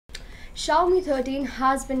Xiaomi 13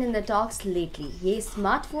 has been in the talks lately. ये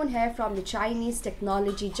smartphone है from the Chinese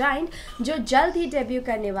technology giant जो जल्द ही debut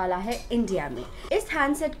करने वाला है इंडिया में। इस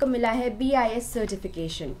हैंडसेट को मिला है BIS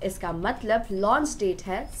सर्टिफिकेशन। इसका मतलब लॉन्च डेट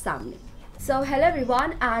है सामने। So hello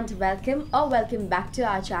everyone and welcome back to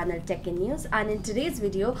our channel Tech in News, and in today's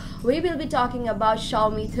video we will be talking about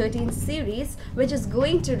Xiaomi 13 series which is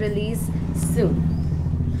going to release soon.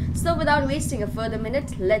 So without wasting a further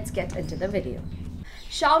minute, let's get into the video.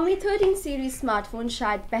 Xiaomi 13 series smartphone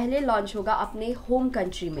शायद पहले launch होगा अपने home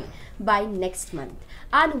country में bye next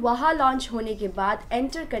month and वहाँ launch होने के बाद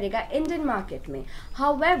enter करेगा इंडियन मार्केट में.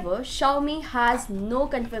 However, Xiaomi has no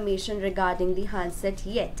confirmation regarding the handset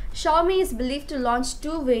yet. Xiaomi is believed to launch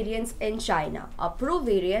two variants in China, a Pro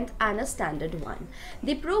variant and a standard one.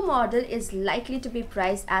 The Pro model is likely to be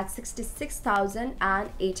priced at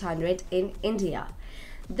 66,800 in India.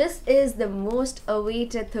 This is the most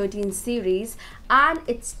awaited 13 series and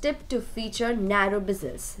it's tipped to feature narrow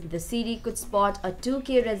bezels. The series could spot a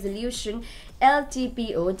 2K resolution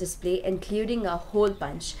LTPO display including a hole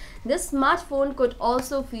punch. This smartphone could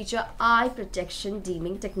also feature eye protection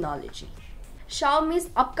dimming technology. Xiaomi's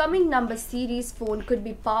upcoming number series phone could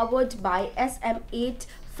be powered by SM8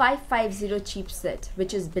 550 chipset,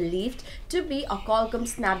 which is believed to be a Qualcomm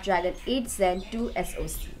Snapdragon 8 Zen 2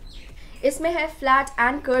 SoC. इसमें है flat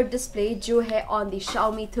and curve display जो है on the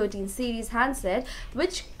Xiaomi 13 series handset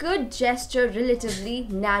which could gesture relatively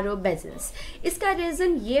narrow bezels. इसका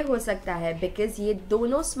reason ये हो सकता है because ये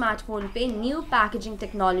दोनों स्मार्टफोन पे न्यू पैकेजिंग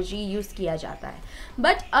टेक्नोलॉजी यूज़ किया जाता है,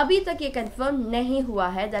 बट अभी तक ये कंफर्म नहीं हुआ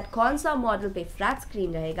है दैट कौन सा मॉडल पे फ्लैट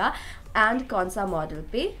स्क्रीन रहेगा एंड कौन सा मॉडल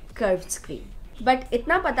पे कर्व स्क्रीन. बट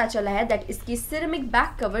इतना पता चला है दैट इसकी सिरेमिक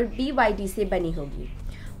बैक कवर BYD से बनी होगी.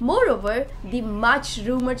 Moreover, the much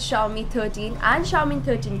rumored Xiaomi 13 and Xiaomi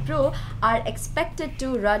 13 Pro are expected to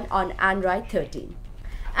run on Android 13.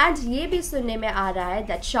 And ये भी सुनने में आ रहा है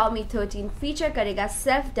that Xiaomi 13 फीचर करेगा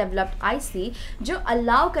सेल्फ डेवलप्ड IC जो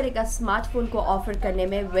अलाउ करेगा स्मार्टफोन को ऑफर करने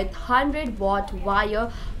में with 100 watt wire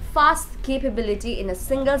fast capability in a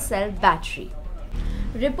single cell battery.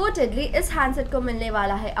 Reportedly, इस हैंडसेट को मिलने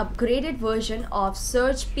वाला है upgraded version of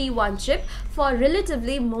Surge P1 chip for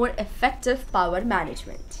relatively more effective power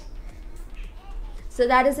management. So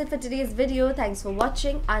that is it for today's video. Thanks for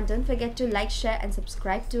watching and don't forget to like, share and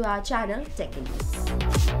subscribe to our channel Tech in News.